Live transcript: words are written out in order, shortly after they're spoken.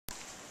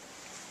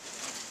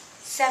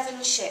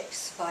7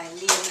 Ships by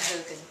Liam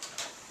Hogan.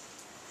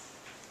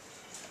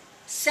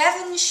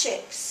 7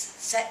 ships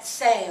set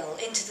sail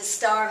into the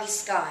starry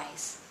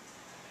skies.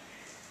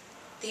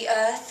 The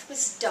earth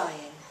was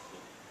dying.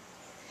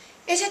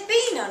 It had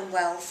been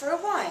unwell for a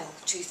while,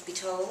 truth be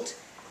told,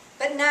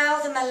 but now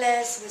the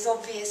malaise was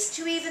obvious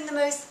to even the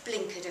most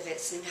blinkered of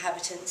its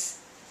inhabitants,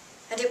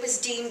 and it was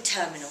deemed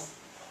terminal.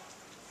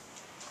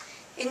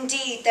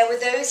 Indeed, there were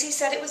those who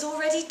said it was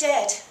already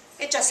dead.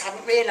 It just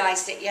hadn't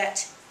realised it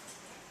yet.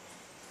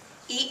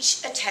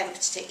 Each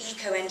attempt to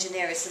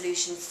eco-engineer a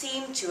solution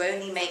seemed to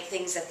only make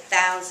things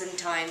 1,000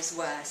 times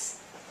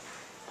worse.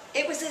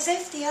 It was as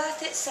if the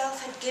earth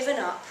itself had given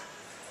up.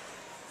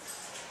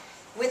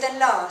 With a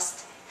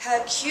last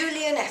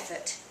Herculean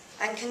effort,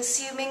 and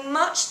consuming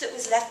much that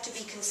was left to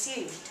be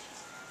consumed,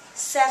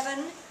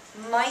 7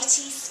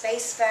 mighty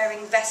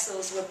spacefaring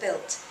vessels were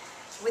built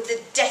with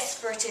the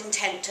desperate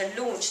intent to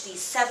launch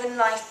these 7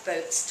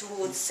 lifeboats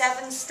towards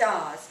 7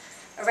 stars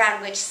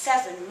around which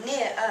 7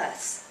 near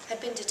Earths had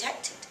been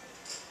detected.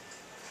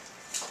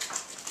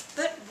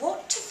 But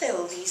what to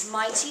fill these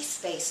mighty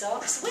space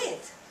arks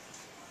with?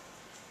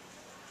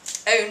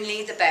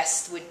 Only the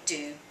best would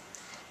do.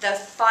 The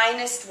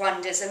finest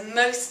wonders and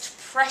most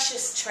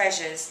precious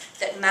treasures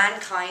that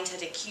mankind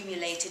had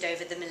accumulated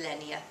over the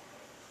millennia.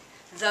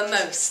 The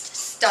most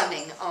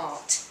stunning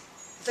art,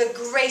 the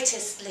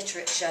greatest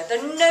literature,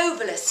 the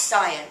noblest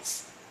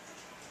science.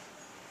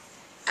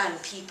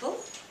 And people?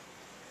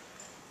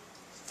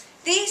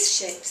 These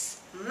ships,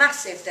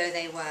 massive though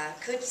they were,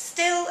 could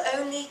still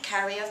only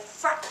carry a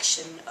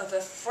fraction of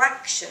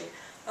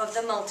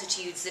the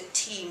multitudes that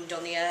teemed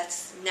on the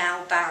earth's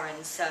now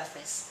barren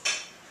surface.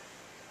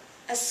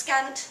 A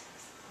scant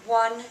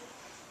 1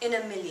 in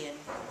a million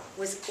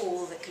was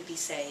all that could be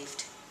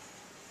saved.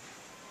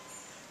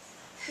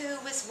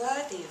 Who was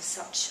worthy of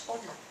such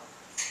honour?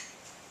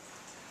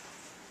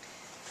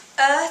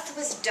 Earth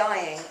was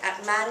dying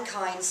at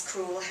mankind's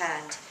cruel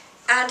hand,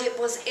 and it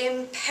was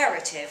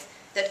imperative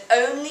that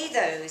only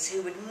those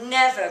who would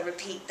never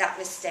repeat that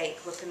mistake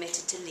were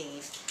permitted to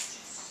leave,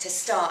 to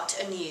start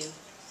anew.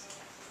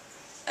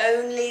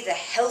 Only the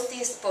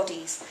healthiest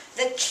bodies,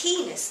 the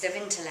keenest of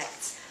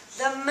intellects,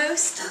 the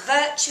most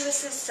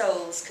virtuous of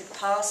souls could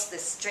pass the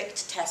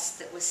strict tests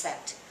that were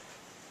set.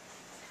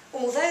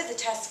 Although the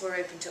tests were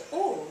open to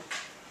all,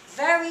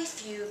 very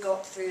few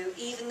got through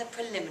even the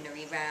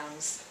preliminary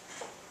rounds.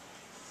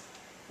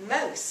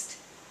 Most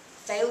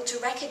failed to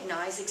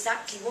recognise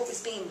exactly what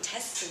was being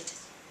tested.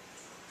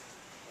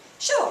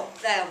 Sure,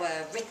 there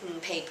were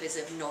written papers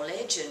of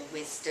knowledge and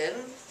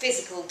wisdom,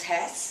 physical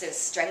tests of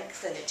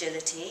strength and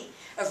agility,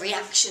 of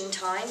reaction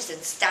times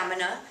and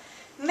stamina,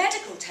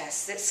 medical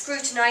tests that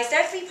scrutinised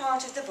every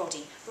part of the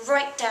body,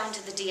 right down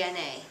to the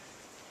DNA.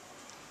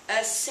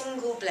 A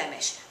single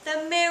blemish,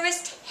 the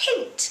merest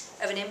hint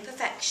of an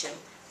imperfection,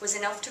 was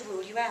enough to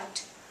rule you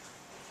out.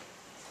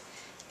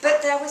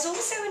 But there was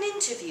also an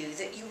interview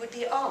that you would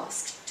be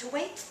asked to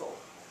wait for.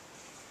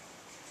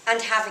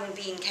 And having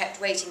been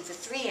kept waiting for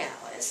 3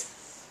 hours,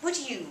 would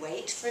you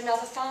wait for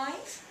another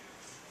 5?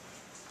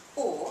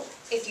 Or,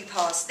 if you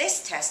passed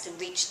this test and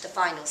reached the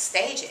final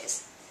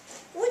stages,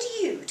 would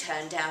you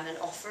turn down an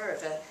offer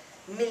of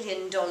 $1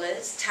 million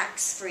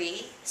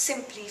tax-free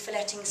simply for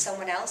letting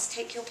someone else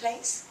take your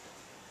place?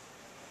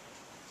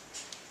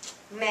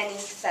 Many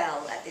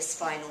fell at this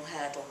final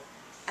hurdle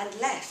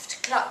and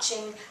left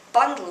clutching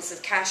bundles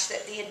of cash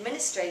that the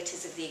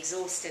administrators of the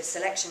exhaustive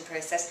selection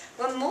process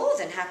were more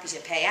than happy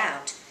to pay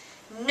out,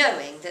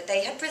 knowing that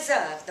they had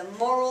preserved the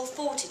moral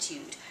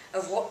fortitude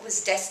of what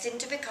was destined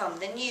to become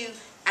the new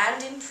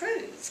and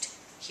improved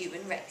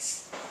human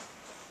race.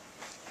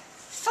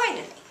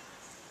 Finally,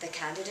 the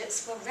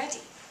candidates were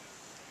ready.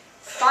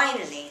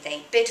 Finally,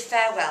 they bid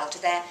farewell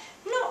to their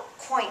not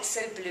quite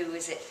so blue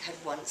as it had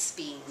once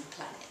been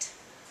planet.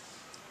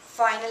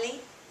 Finally,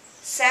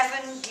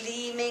 7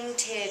 gleaming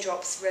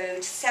teardrops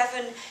rode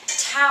 7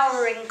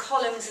 towering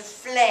columns of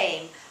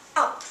flame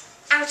up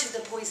out of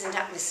the poisoned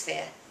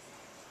atmosphere,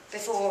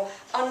 before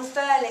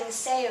unfurling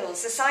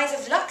sails the size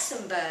of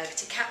Luxembourg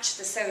to catch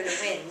the solar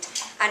wind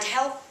and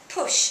help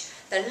push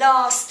the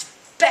last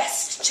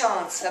best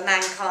chance for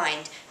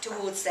mankind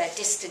towards their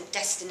distant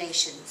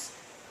destinations.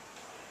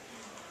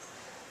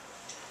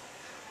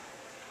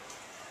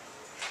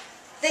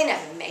 They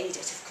never made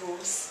it, of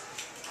course.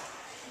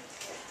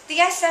 The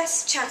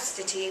SS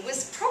Chastity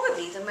was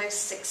probably the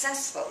most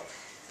successful.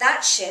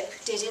 That ship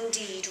did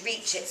indeed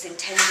reach its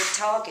intended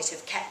target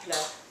of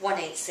Kepler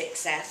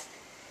 186f,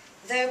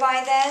 though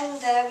by then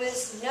there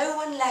was no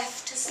one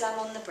left to slam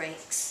on the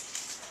brakes.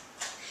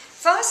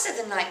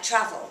 Faster-than-light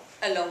travel,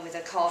 along with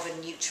a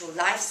carbon-neutral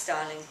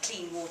lifestyle and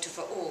clean water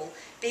for all,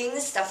 being the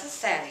stuff of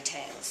fairy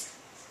tales.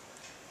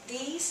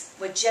 These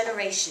were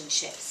generation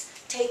ships,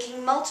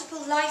 taking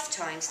multiple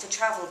lifetimes to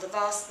travel the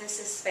vastness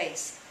of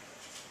space.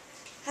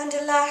 And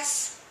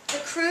alas, the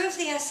crew of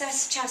the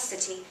SS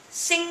Chastity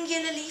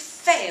singularly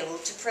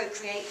failed to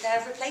procreate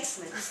their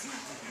replacements.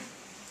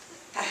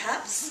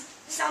 Perhaps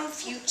some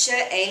future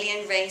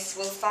alien race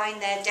will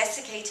find their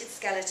desiccated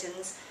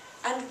skeletons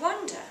and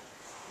wonder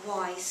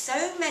why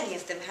so many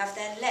of them have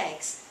their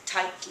legs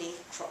tightly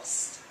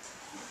crossed.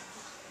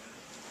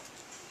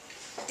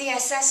 The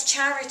SS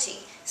Charity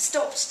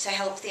stopped to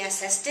help the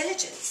SS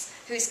Diligence,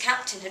 whose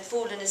captain had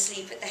fallen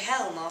asleep at the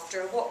helm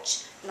after a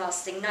watch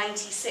lasting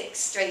 96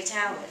 straight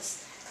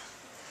hours.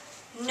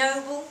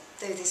 Noble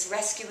though this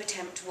rescue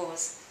attempt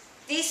was,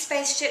 these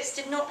spaceships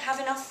did not have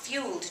enough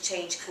fuel to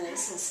change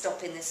course and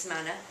stop in this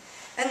manner,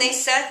 and they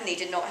certainly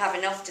did not have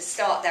enough to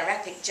start their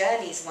epic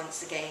journeys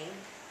once again.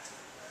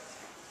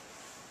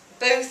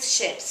 Both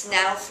ships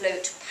now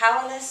float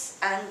powerless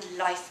and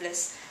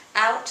lifeless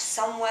out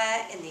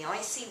somewhere in the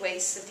icy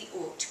wastes of the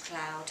Oort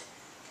cloud,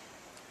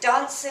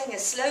 dancing a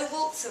slow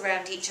waltz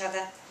around each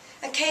other,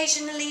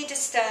 occasionally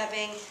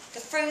disturbing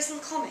the frozen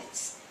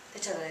comets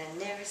that are their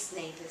nearest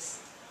neighbours.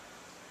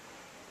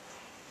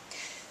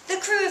 The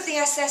crew of the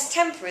SS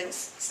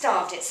Temperance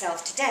starved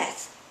itself to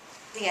death.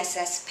 The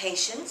SS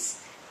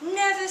Patience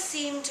never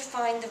seemed to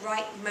find the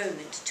right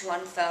moment to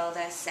unfurl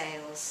their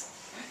sails.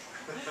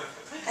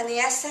 And the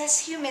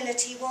SS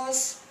Humility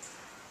was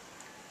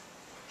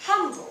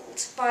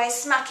humbled by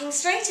smacking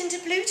straight into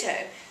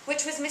Pluto,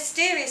 which was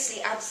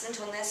mysteriously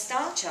absent on their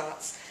star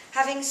charts,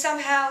 having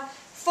somehow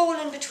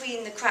fallen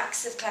between the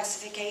cracks of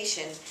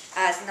classification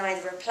as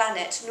neither a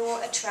planet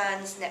nor a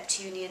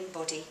trans-Neptunian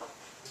body.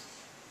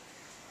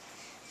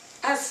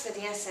 As for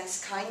the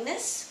SS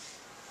Kindness,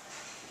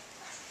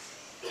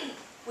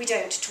 we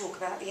don't talk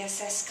about the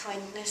SS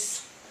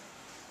Kindness.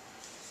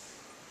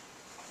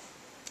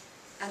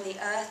 And the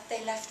Earth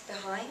they left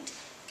behind,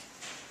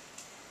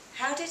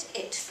 how did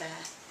it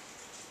fare?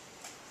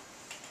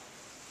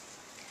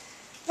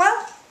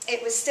 Well,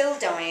 it was still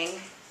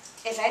dying.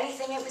 If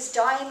anything, it was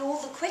dying all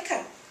the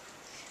quicker.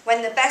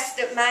 When the best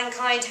that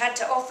mankind had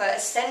to offer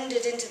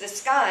ascended into the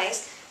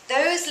skies,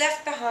 those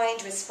left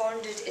behind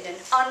responded in an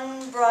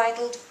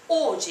unbridled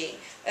orgy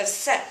of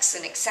sex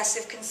and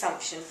excessive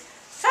consumption,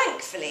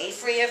 thankfully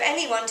free of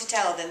anyone to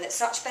tell them that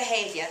such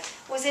behaviour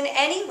was in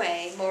any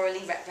way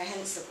morally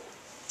reprehensible.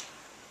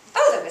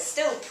 Oh, there were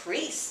still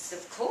priests,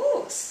 of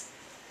course.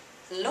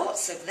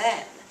 Lots of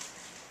them.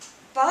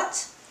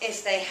 But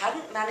if they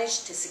hadn't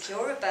managed to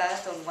secure a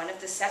berth on one of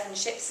the 7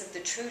 ships of the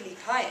truly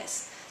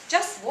pious,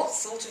 just what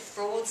sort of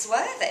frauds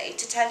were they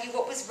to tell you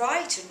what was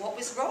right and what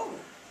was wrong?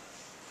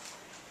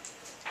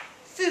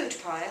 Food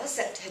piles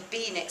that had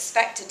been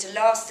expected to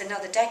last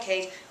another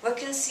decade were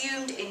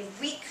consumed in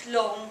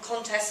week-long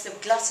contests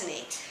of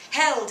gluttony,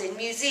 held in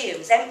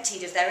museums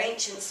emptied of their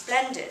ancient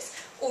splendours,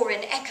 or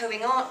in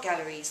echoing art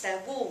galleries,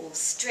 their walls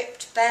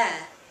stripped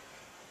bare.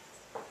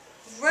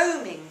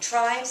 Roaming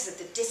tribes of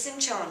the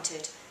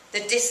disenchanted,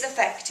 the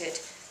disaffected,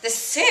 the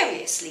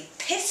seriously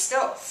pissed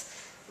off,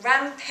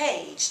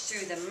 rampaged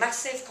through the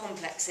massive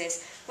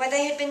complexes where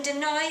they had been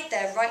denied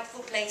their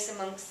rightful place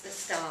amongst the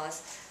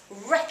stars,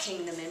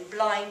 wrecking them in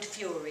blind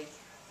fury.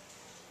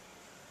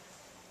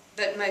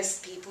 But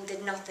most people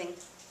did nothing.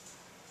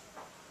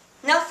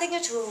 Nothing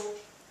at all.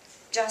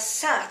 Just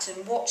sat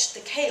and watched the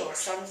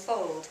chaos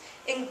unfold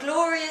in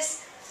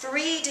glorious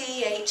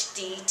 3D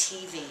HD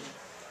TV.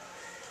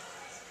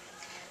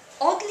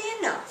 Oddly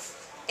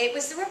enough, it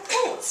was the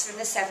reports from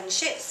the 7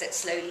 ships that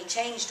slowly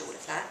changed all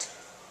of that.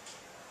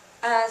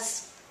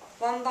 As,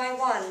 one by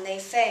one, they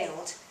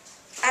failed,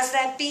 as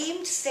their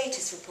beamed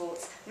status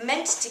reports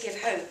meant to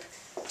give hope,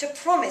 to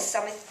promise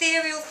some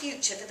ethereal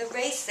future for the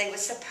race they were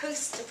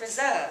supposed to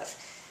preserve.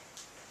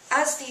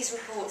 As these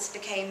reports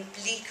became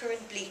bleaker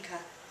and bleaker,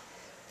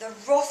 the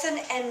wrath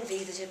and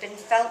envy that had been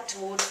felt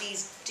towards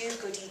these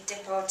do-goody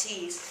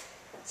departees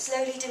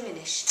slowly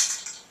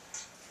diminished.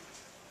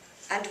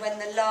 And when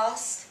the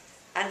last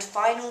and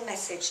final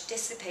message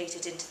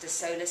dissipated into the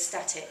solar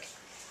static,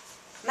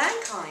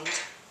 mankind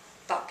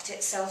bucked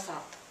itself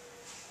up.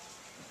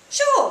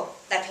 Sure,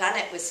 their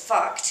planet was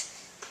fucked.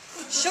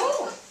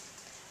 Sure,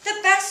 the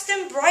best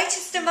and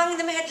brightest among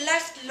them had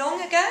left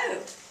long ago,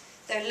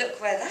 though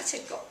look where that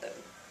had got them.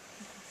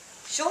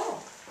 Sure,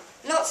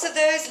 lots of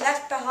those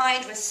left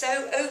behind were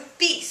so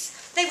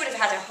obese they would have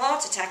had a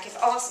heart attack if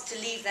asked to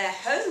leave their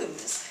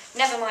homes,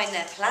 never mind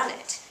their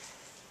planet.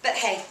 But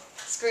hey,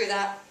 screw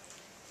that.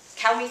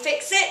 Can we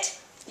fix it?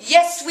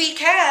 Yes, we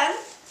can!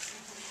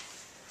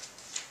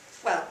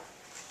 Well,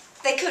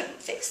 they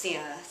couldn't fix the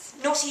Earth,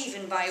 not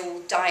even by all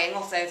dying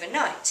off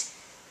overnight,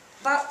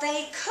 but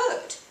they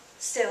could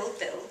still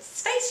build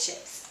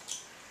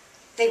spaceships.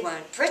 They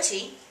weren't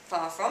pretty,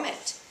 far from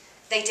it.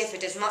 They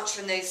differed as much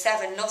from those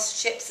 7 lost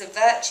ships of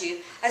virtue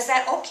as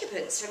their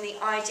occupants from the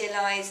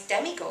idealised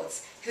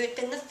demigods who had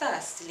been the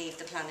first to leave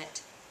the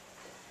planet.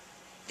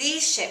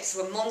 These ships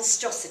were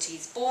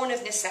monstrosities born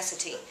of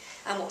necessity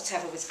and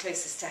whatever was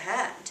closest to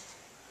hand.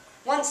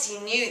 Once you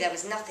knew there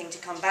was nothing to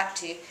come back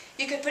to,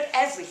 you could put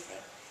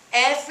everything,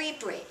 every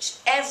bridge,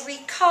 every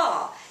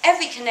car,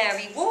 every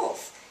Canary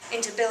Wharf,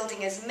 into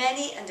building as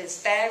many and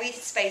as varied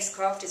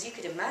spacecraft as you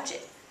could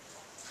imagine.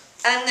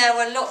 And there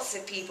were lots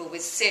of people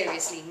with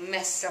seriously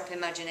messed up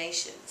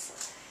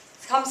imaginations.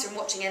 It comes from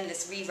watching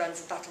endless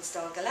reruns of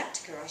Battlestar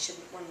Galactica, I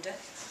shouldn't wonder.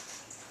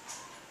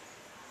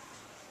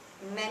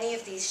 Many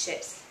of these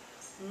ships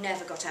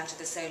never got out of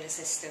the solar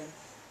system,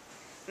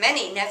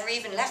 Many never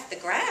even left the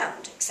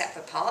ground, except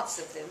for parts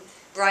of them,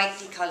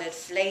 brightly coloured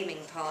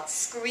flaming parts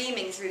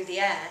screaming through the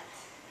air.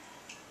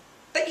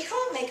 But you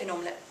can't make an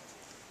omelette.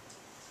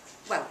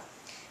 Well,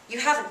 you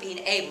haven't been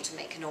able to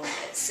make an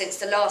omelette since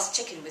the last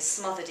chicken was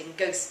smothered in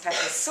ghost pepper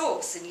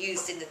sauce and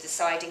used in the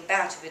deciding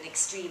bout of an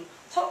extreme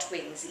hot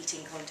wings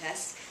eating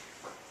contest.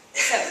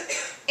 So,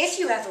 if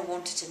you ever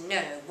wanted to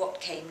know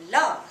what came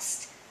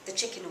last, the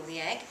chicken or the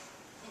egg,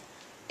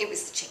 it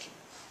was the chicken.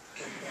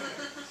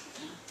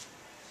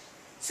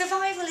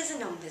 Survival is a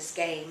numbers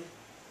game.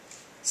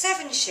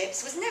 7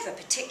 ships was never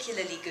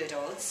particularly good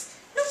odds,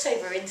 not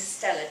over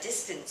interstellar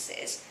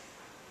distances.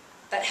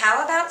 But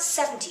how about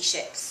 70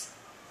 ships?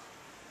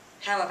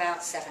 How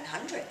about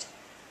 700?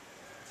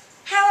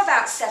 How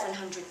about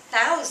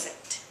 700,000?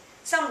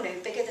 Some no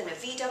bigger than a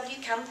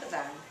VW camper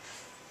van.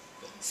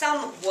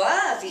 Some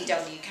were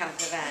VW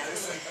camper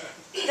vans,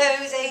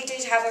 though they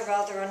did have a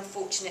rather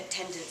unfortunate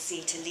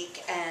tendency to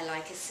leak air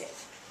like a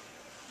sieve.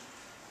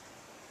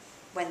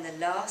 When the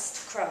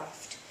last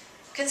craft,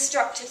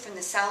 constructed from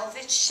the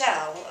salvaged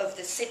shell of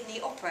the Sydney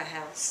Opera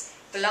House,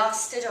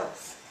 blasted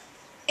off,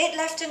 it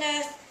left an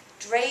Earth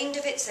drained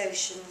of its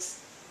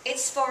oceans,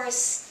 its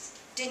forests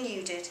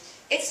denuded,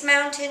 its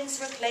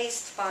mountains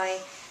replaced by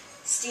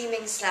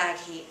steaming slag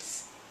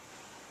heaps.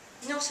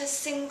 Not a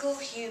single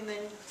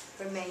human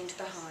remained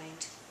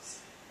behind.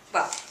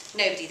 Well,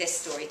 nobody this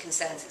story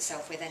concerns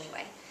itself with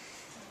anyway.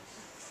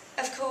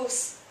 Of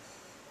course,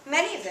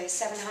 many of those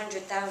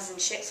 700,000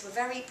 ships were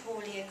very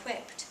poorly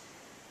equipped.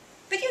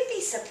 But you'd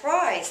be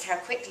surprised how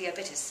quickly a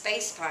bit of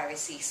space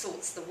piracy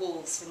sorts the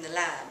wolves from the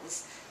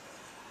lambs.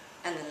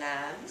 And the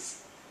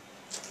lambs,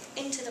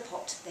 into the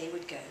pot they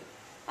would go.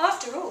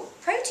 After all,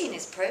 protein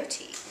is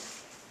protein.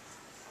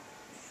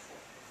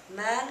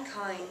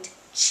 Mankind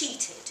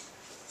cheated,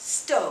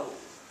 stole,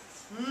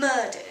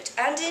 murdered,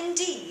 and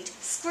indeed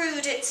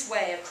screwed its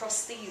way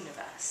across the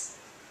universe.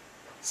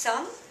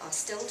 Some are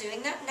still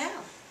doing that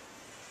now.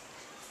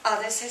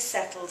 Others have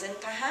settled and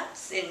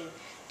perhaps in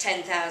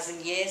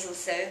 10,000 years or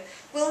so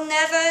will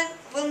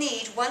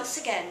need once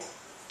again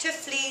to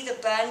flee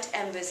the burnt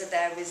embers of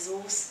their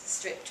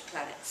resource-stripped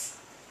planets.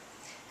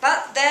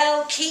 But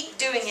they'll keep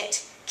doing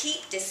it,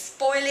 keep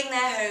despoiling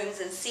their homes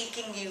and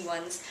seeking new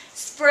ones,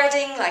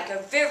 spreading like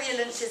a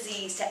virulent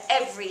disease to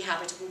every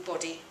habitable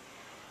body.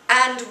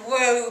 And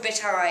woe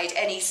betide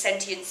any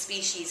sentient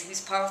species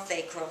whose path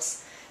they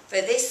cross, for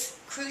this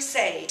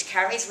crusade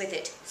carries with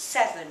it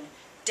 7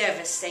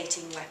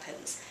 devastating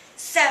weapons,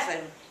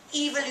 7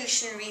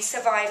 evolutionary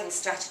survival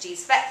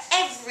strategies for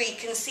every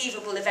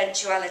conceivable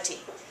eventuality,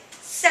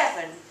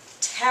 7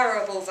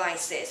 terrible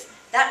vices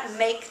that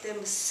make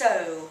them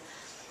so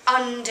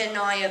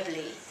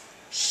undeniably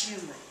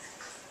human.